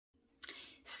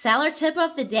Seller tip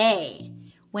of the day.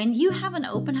 When you have an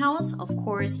open house, of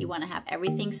course, you want to have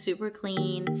everything super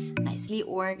clean, nicely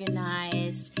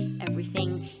organized.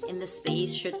 Everything in the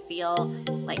space should feel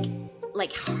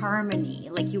like harmony.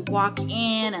 Like you walk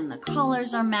in and the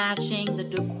colors are matching, the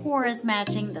decor is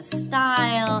matching, the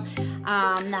style,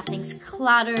 nothing's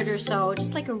cluttered or so.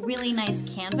 Just like a really nice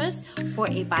canvas for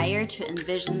a buyer to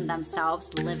envision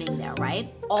themselves living there,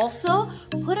 right? Also,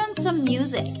 put on some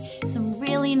music, some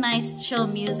really nice chill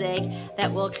music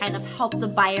that will kind of help the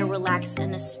buyer relax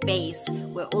in a space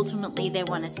where ultimately they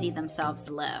want to see themselves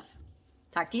live.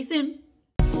 Talk to you soon.